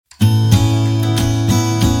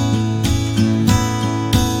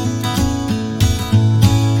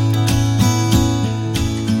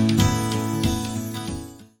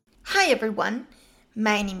everyone.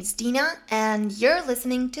 My name is Dina, and you're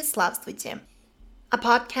listening to Slavstvuyte, a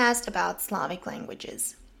podcast about Slavic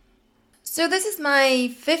languages. So this is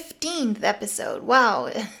my 15th episode.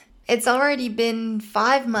 Wow, it's already been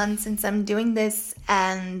 5 months since I'm doing this,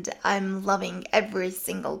 and I'm loving every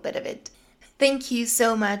single bit of it. Thank you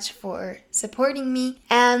so much for supporting me,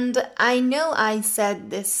 and I know I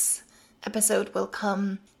said this episode will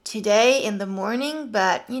come today in the morning,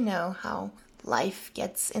 but you know how life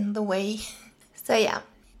gets in the way. So yeah,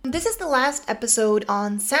 this is the last episode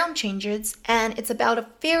on sound changes, and it's about a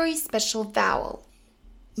very special vowel,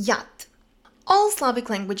 yat. All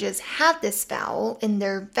Slavic languages have this vowel in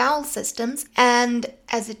their vowel systems, and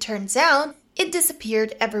as it turns out, it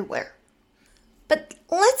disappeared everywhere. But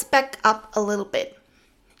let's back up a little bit.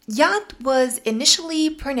 Yat was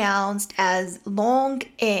initially pronounced as long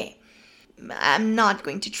e. I'm not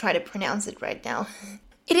going to try to pronounce it right now.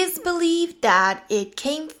 It is believed that it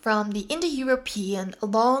came from the Indo-European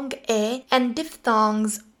long e and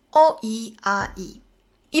diphthongs oi, ai.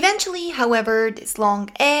 Eventually, however, this long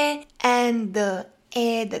e and the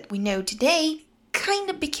e that we know today kind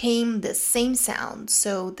of became the same sound,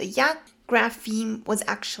 so the yat grapheme was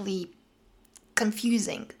actually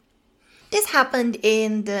confusing. This happened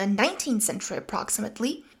in the 19th century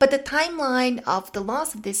approximately, but the timeline of the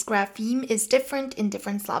loss of this grapheme is different in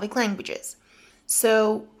different Slavic languages.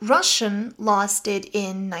 So Russian lost it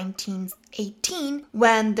in 1918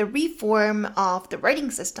 when the reform of the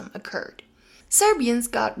writing system occurred. Serbians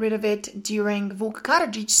got rid of it during Vuk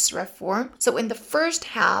Karadzic's reform, so in the first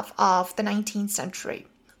half of the 19th century.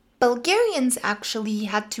 Bulgarians actually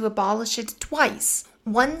had to abolish it twice,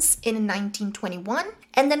 once in 1921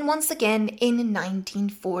 and then once again in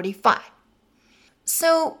 1945.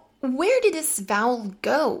 So where did this vowel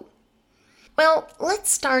go? Well,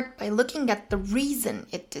 let's start by looking at the reason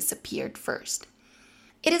it disappeared first.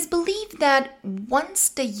 It is believed that once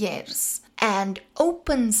the yers and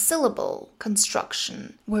open syllable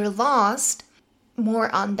construction were lost,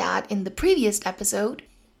 more on that in the previous episode,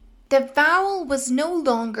 the vowel was no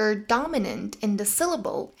longer dominant in the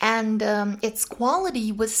syllable and its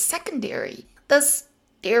quality was secondary. Thus,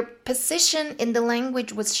 their position in the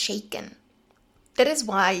language was shaken. That is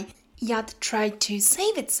why yat tried to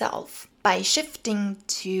save itself by shifting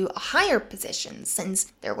to a higher position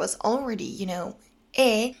since there was already,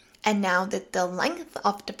 e, and now that the length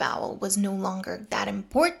of the vowel was no longer that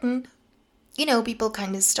important, people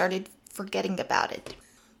kind of started forgetting about it.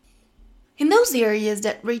 In those areas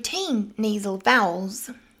that retained nasal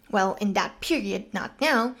vowels, well, in that period, not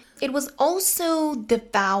now, it was also the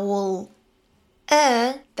vowel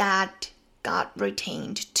e that got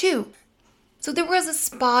retained too. So there was a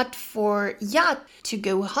spot for yat to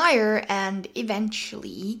go higher and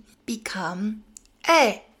eventually become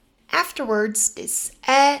e. Afterwards, this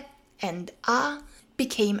e and a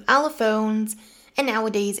became allophones, and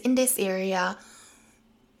nowadays in this area,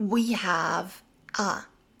 we have a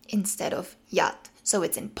instead of yat. So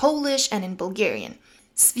it's in Polish and in Bulgarian.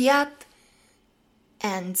 Sviat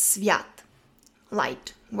and sviat.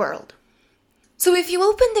 Light, world. So if you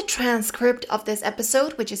open the transcript of this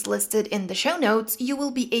episode, which is listed in the show notes, you will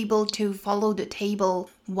be able to follow the table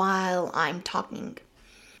while I'm talking.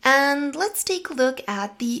 And let's take a look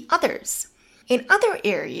at the others. In other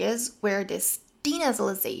areas where this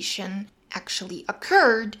denasalization actually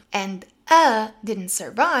occurred and didn't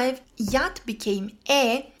survive, yat became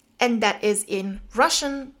e, and that is in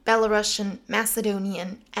Russian, Belarusian,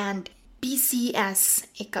 Macedonian, and BCS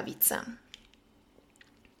Ekavica.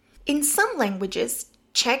 In some languages,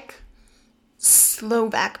 Czech,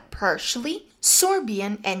 Slovak partially,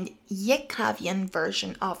 Sorbian, and Yekavian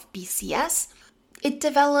version of BCS, it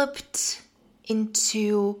developed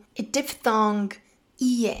into a diphthong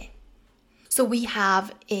ie. So we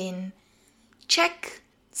have in Czech,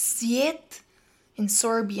 sviet, in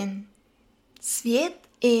Sorbian, sviet,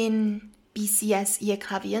 in BCS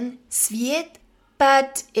Yekavian, sviet,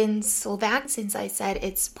 but in Slovak, since I said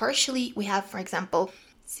it's partially, we have, for example,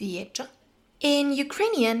 svietcha. In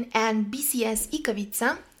Ukrainian and BCS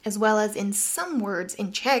Ikavica, as well as in some words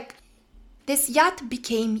in Czech, this yat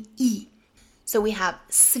became e. So we have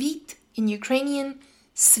svit in Ukrainian,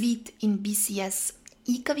 svit in BCS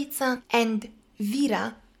Ikavica, and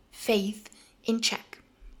vira, faith, in Czech.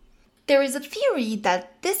 There is a theory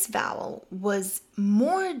that this vowel was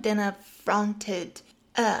more than a fronted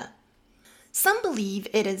Some believe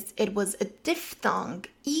it was a diphthong,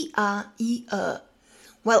 e-a, e-e,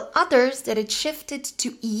 while others that it shifted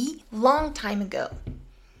to e long time ago.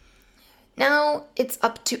 Now, it's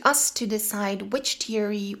up to us to decide which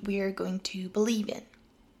theory we're going to believe in.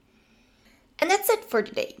 And that's it for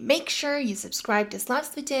today. Make sure you subscribe to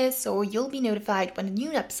Slavstvite so you'll be notified when a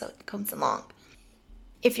new episode comes along.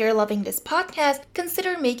 If you're loving this podcast,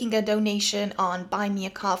 consider making a donation on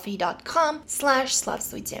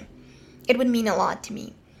buymeacoffee.com/Slavstvite. It would mean a lot to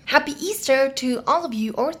me. Happy Easter to all of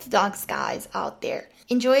you Orthodox guys out there.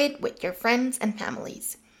 Enjoy it with your friends and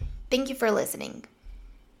families. Thank you for listening.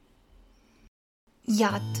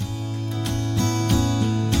 Yat.